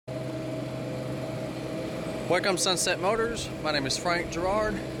Welcome Sunset Motors. My name is Frank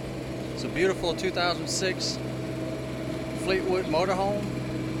Gerard. It's a beautiful 2006 Fleetwood motorhome,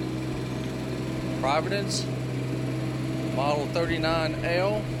 Providence, model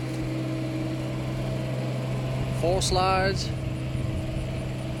 39L, 4 slides.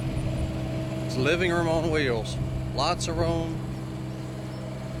 It's a living room on wheels, lots of room,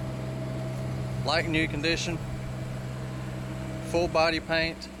 like new condition, full body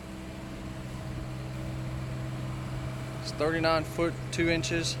paint. It's 39 foot 2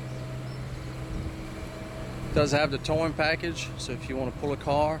 inches. Does have the towing package, so if you want to pull a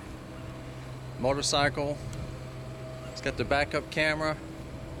car, motorcycle, it's got the backup camera.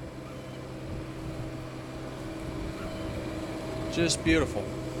 Just beautiful.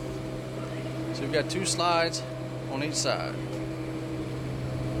 So we've got 2 slides on each side.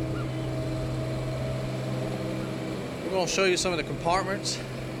 We're going to show you some of the compartments.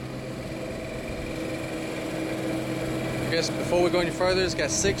 I guess before we go any further, it's got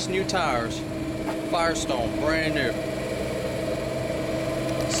 6 new tires, Firestone, brand new,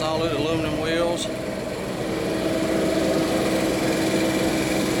 solid aluminum wheels.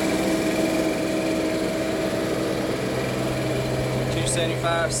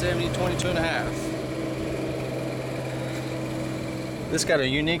 $275, 70, 22 and a half. This got a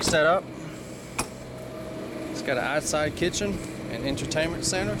unique setup. It's got an outside kitchen and entertainment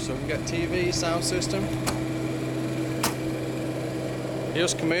center, so we've got TV, sound system.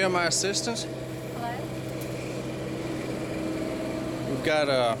 Here's Camille, my assistant. Hello. We've got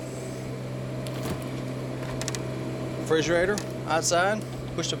a refrigerator outside.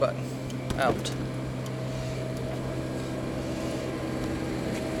 Push the button. Out.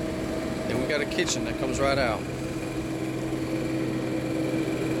 Then we got a kitchen that comes right out.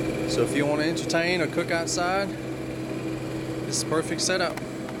 So if you want to entertain or cook outside, this is a perfect setup.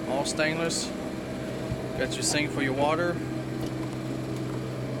 All stainless. Got your sink for your water.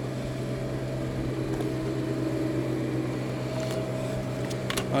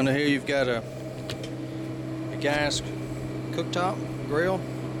 Under here you've got a gas cooktop grill,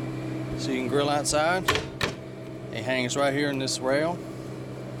 so you can grill outside. It hangs right here in this rail.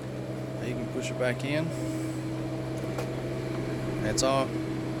 You can push it back in. That's all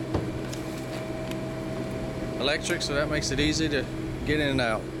electric, so that makes it easy to get in and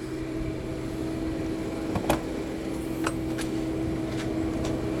out.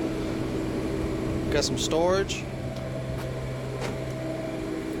 Got some storage.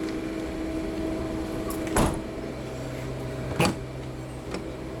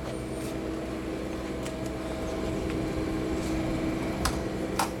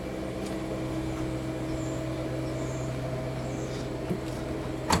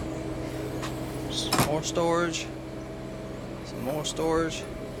 More storage, some more storage.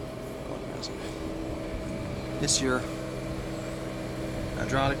 This is your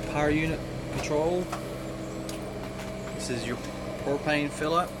hydraulic power unit control. This is your propane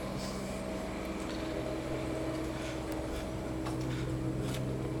fill up.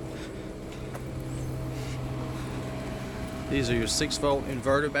 These are your 6-volt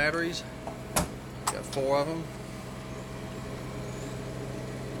inverter batteries. Got 4 of them.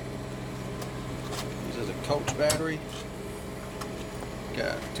 This is a coach battery.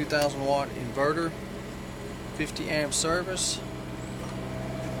 Got 2,000 watt inverter, 50 amp service.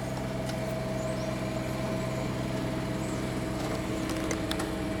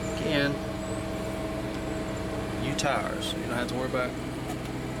 Again, new tires. You don't have to worry about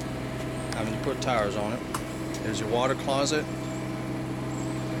having to put tires on it. There's your water closet.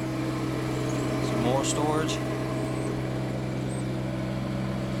 Some more storage.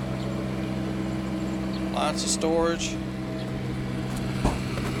 Lots of storage.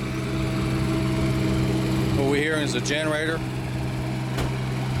 What we're hearing is a generator.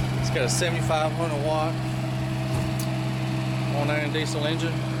 It's got a 7,500 watt 1.9 diesel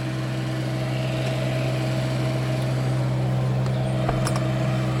engine.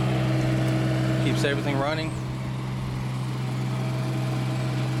 Keeps everything running.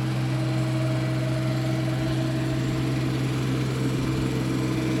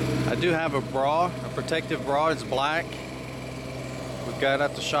 I do have a bra, a protective bra. It's black. We've got it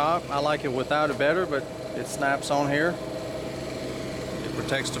at the shop. I like it without it better, but it snaps on here. It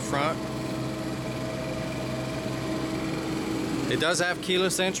protects the front. It does have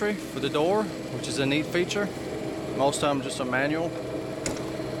keyless entry for the door, which is a neat feature. Most of them just a manual.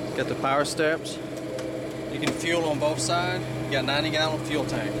 It's got the power steps. You can fuel on both sides. You got a 90-gallon fuel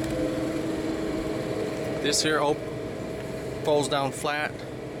tank. This here folds down flat,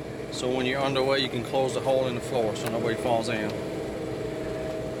 so when you're underway you can close the hole in the floor so nobody falls in.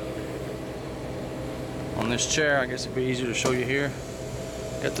 On this chair, I guess it'd be easier to show you here.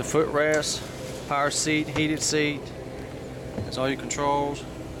 Got the footrest, power seat, heated seat. That's all your controls.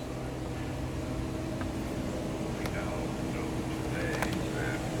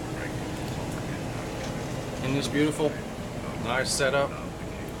 And this beautiful, nice setup,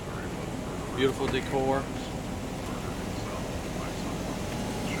 beautiful decor.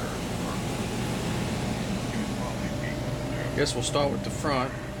 Guess we'll start with the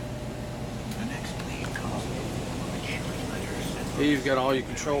front. Here you've got all your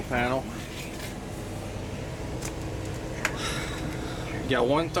control panel. You got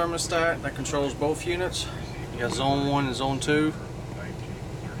one thermostat that controls both units. You got zone 1 and zone 2.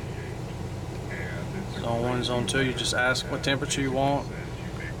 Zone 1 and zone 2, you just ask what temperature you want.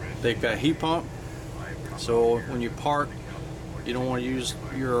 They've got a heat pump, so when you park, you don't want to use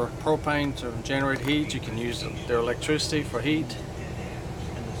your propane to generate heat. You can use their electricity for heat.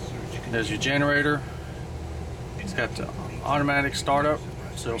 There's your generator. It's got the automatic startup,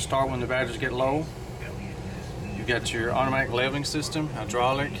 so it'll start when the batteries get low. You've got your automatic leveling system,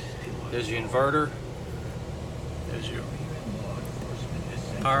 hydraulic. There's your inverter. There's your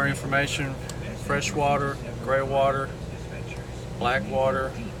power information, fresh water, gray water, black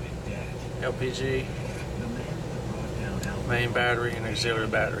water, LPG, main battery, and auxiliary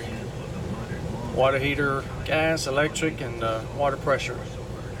battery. Water heater, gas, electric, and water pressure.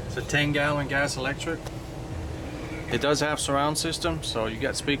 It's a 10-gallon gas electric. It does have surround system, so you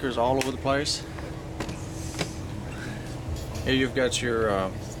got speakers all over the place. Here you've got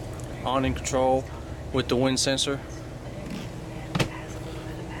your awning control with the wind sensor.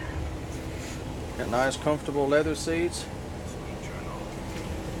 Got nice, comfortable leather seats.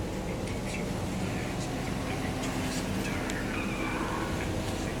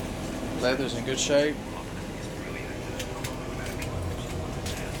 Leather's in good shape.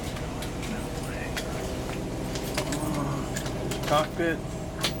 Cockpit.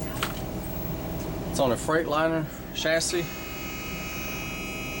 It's on a Freightliner chassis.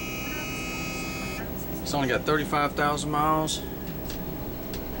 It's only got 35,000 miles.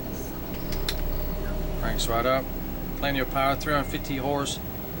 Cranks right up. Plenty of power, 350 horse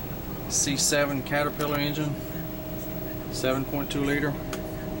C7 Caterpillar engine, 7.2 liter.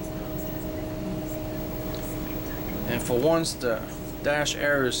 And for once, the dash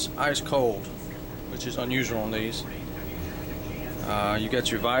air is ice cold, which is unusual on these. You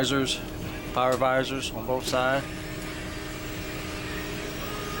got your visors, power visors on both sides.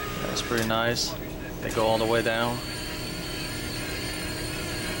 That's pretty nice. They go all the way down.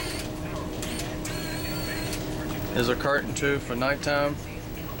 There's a curtain too for nighttime.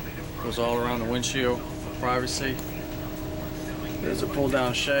 Goes all around the windshield for privacy. There's a pull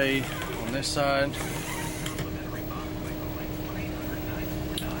down shade on this side.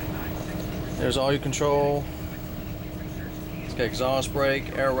 There's all your control. It's got exhaust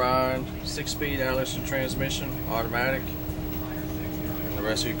brake, air ride, 6-speed Allison transmission, automatic. And the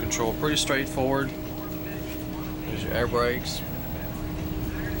rest of your control pretty straightforward. There's your air brakes.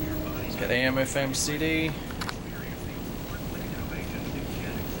 It's got AM, FM, CD.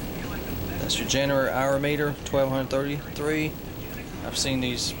 That's your generator hour meter, 1233. I've seen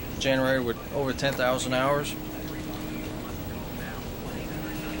these generated with over 10,000 hours.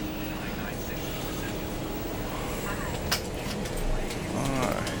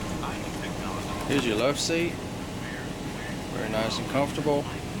 Here's your love seat. Very nice and comfortable.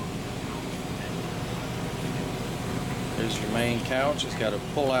 Here's your main couch. It's got a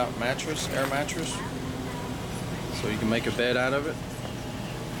pull-out mattress, air mattress, so you can make a bed out of it.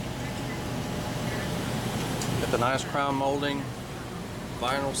 Got the nice crown molding,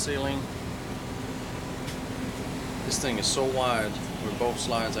 vinyl ceiling. This thing is so wide where both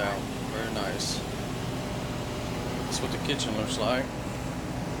slides out. Very nice. That's what the kitchen looks like.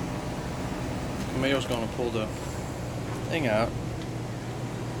 Camille's going to pull the thing out.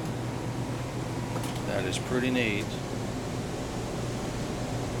 That is pretty neat.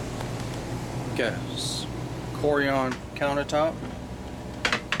 Got Corian countertop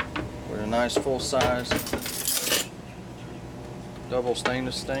with a nice full-size double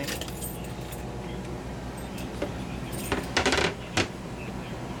stainless stain.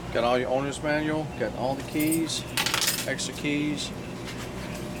 Got all your owner's manual. Got all the keys, extra keys,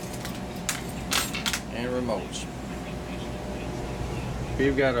 and remotes.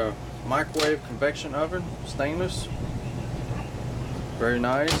 We've got a microwave convection oven, stainless, very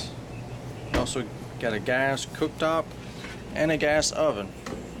nice. Also got a gas cooktop and a gas oven,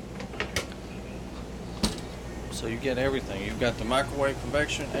 so you get everything. You've got the microwave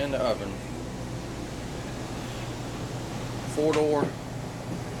convection and the oven. 4-door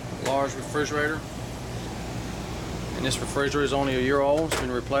large refrigerator. And this refrigerator is only a year old. It's been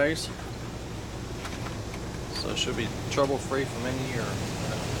replaced, so it should be trouble-free for many years.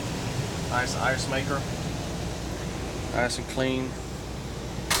 Nice ice maker, nice and clean.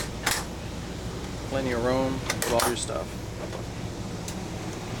 Plenty of room for all your stuff.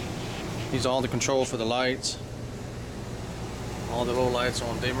 These are all the control for the lights. All the little lights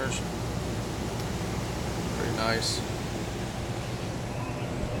on dimmers. Pretty nice.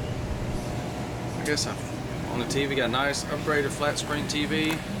 I guess on the TV got a nice upgraded flat screen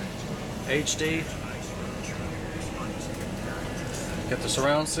TV, HD. Got the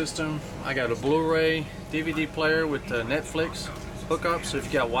surround system. I got a Blu-ray DVD player with the Netflix hookup, so if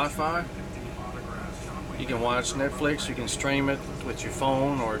you got Wi-Fi, you can watch Netflix. You can stream it with your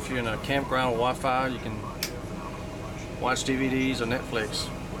phone, or if you're in a campground with Wi-Fi, you can watch DVDs or Netflix.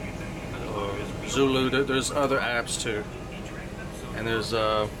 Zulu. There's other apps too, and there's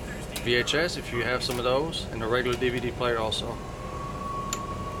VHS if you have some of those, and a regular DVD player also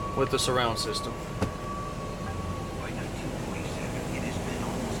with the surround system.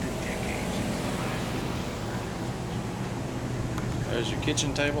 There's your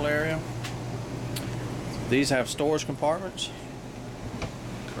kitchen table area. These have storage compartments.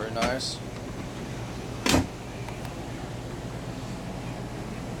 Very nice.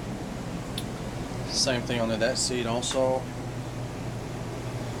 Same thing under that seat also.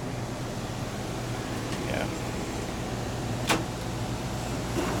 Yeah.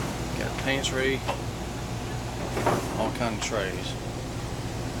 Got pantry. All kind of trays.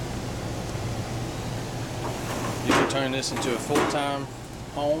 You can turn this into a full-time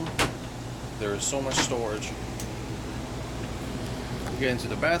home. There is so much storage. Get into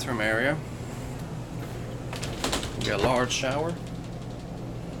the bathroom area. We got a large shower.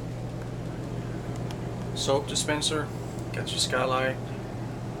 Soap dispenser. Got your skylight.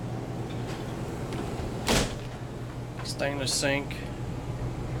 Stainless sink.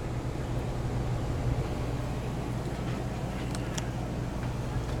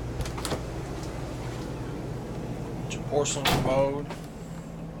 Your porcelain commode.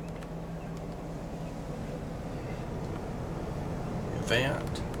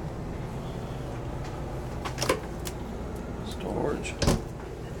 Vent. Storage.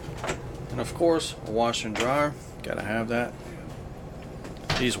 And of course, a washer and dryer. Gotta have that.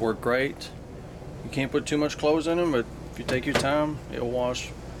 These work great. You can't put too much clothes in them, but if you take your time, it'll wash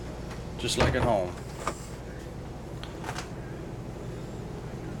just like at home.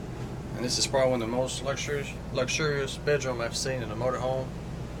 And this is probably one of the most luxurious bedroom I've seen in a motorhome.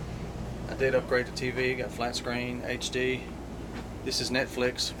 I did upgrade the TV, got flat screen, HD. This is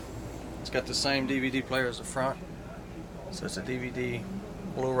Netflix. It's got the same DVD player as the front. So it's a DVD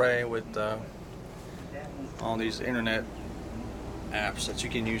Blu-ray with all these internet apps that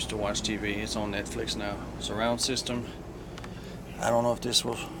you can use to watch TV. It's on Netflix now. Surround system. I don't know if this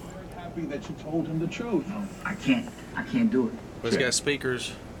will. Happy that you told him the truth. No, I can't do it. But it's got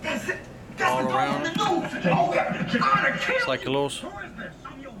speakers all around. It's like a little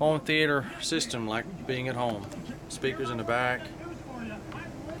home theater system, like being at home. Speakers in the back.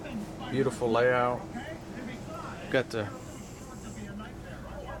 Beautiful layout. Got the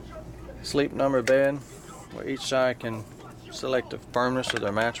sleep number bed where each side can select the firmness of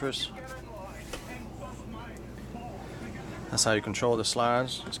their mattress. That's how you control the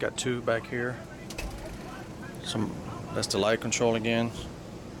slides. It's got two back here. That's the light control again.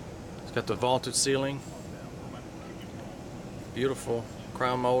 It's got the vaulted ceiling. Beautiful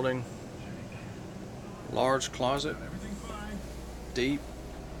crown molding. Large closet. Deep.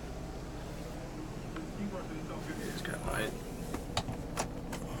 It's got light.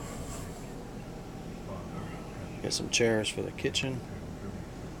 Got some chairs for the kitchen.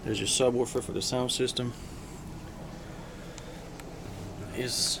 There's your subwoofer for the sound system.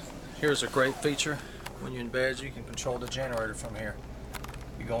 Here's a great feature. When you're in bed, you can control the generator from here.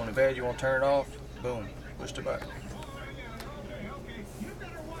 You go into bed, you want to turn it off, boom, push the button.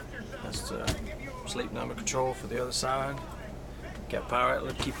 That's the sleep number control for the other side. Got power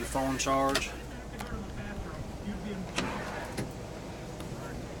outlet to keep your phone charged.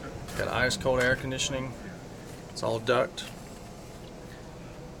 Got ice cold air conditioning. It's all duct.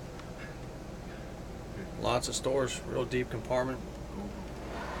 Lots of storage, real deep compartment.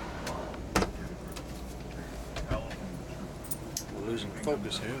 We're losing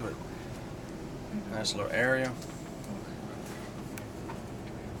focus here, but nice little area.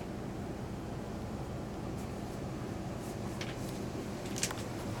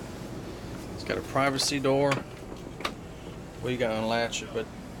 It's got a privacy door. Well, you gotta unlatch it, but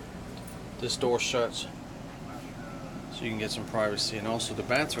this door shuts so you can get some privacy. And also the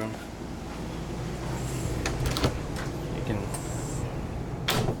bathroom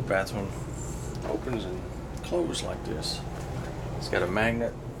the bathroom opens and closes like this. It's got a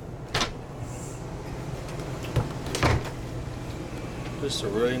magnet. Just a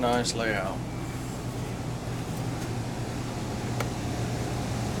really nice layout.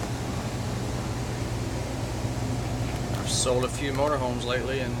 I've sold a few motorhomes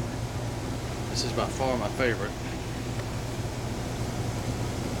lately, and this is by far my favorite.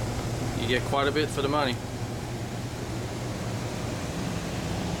 You get quite a bit for the money.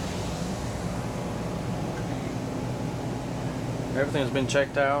 Everything's been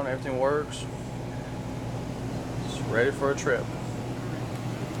checked out, everything works. It's ready for a trip.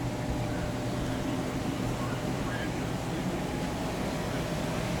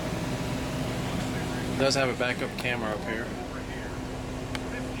 It does have a backup camera up here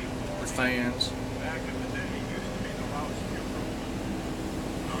with fans.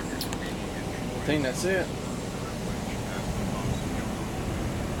 I think that's it.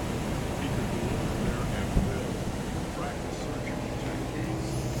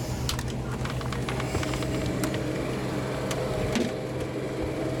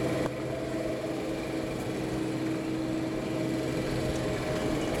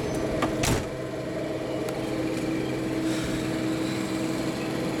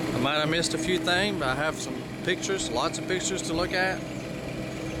 I might have missed a few things, but I have some pictures, lots of pictures to look at.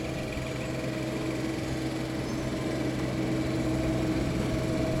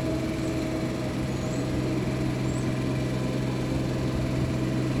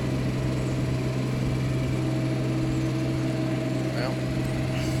 Well,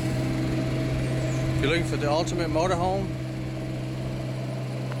 if you're looking for the ultimate motorhome,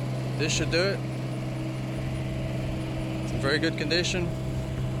 this should do it. It's in very good condition.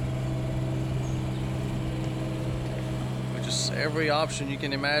 Just every option you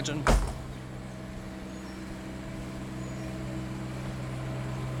can imagine.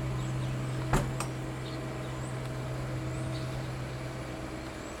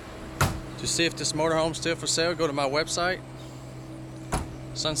 To see if this motorhome's still for sale, go to my website,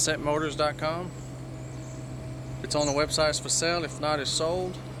 Sunsetmotors.com. If it's on the website, it's for sale. If not, it's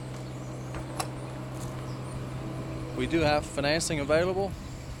sold. We do have financing available,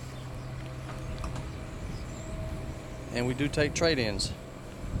 and we do take trade-ins.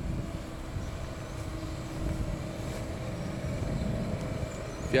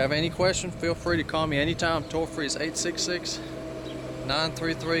 If you have any question, feel free to call me anytime. Toll free is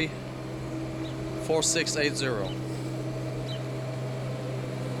 866-933-4680.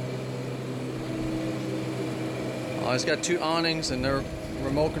 It's got two awnings, and they're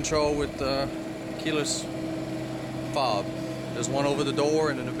remote control with keyless fob. There's one over the door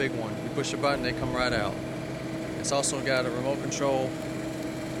and then a big one. You push a button, they come right out. It's also got a remote control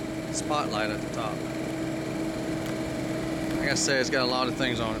spotlight at the top. Like I said, it's got a lot of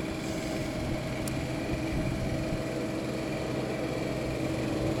things on it.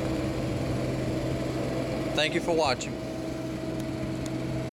 Thank you for watching.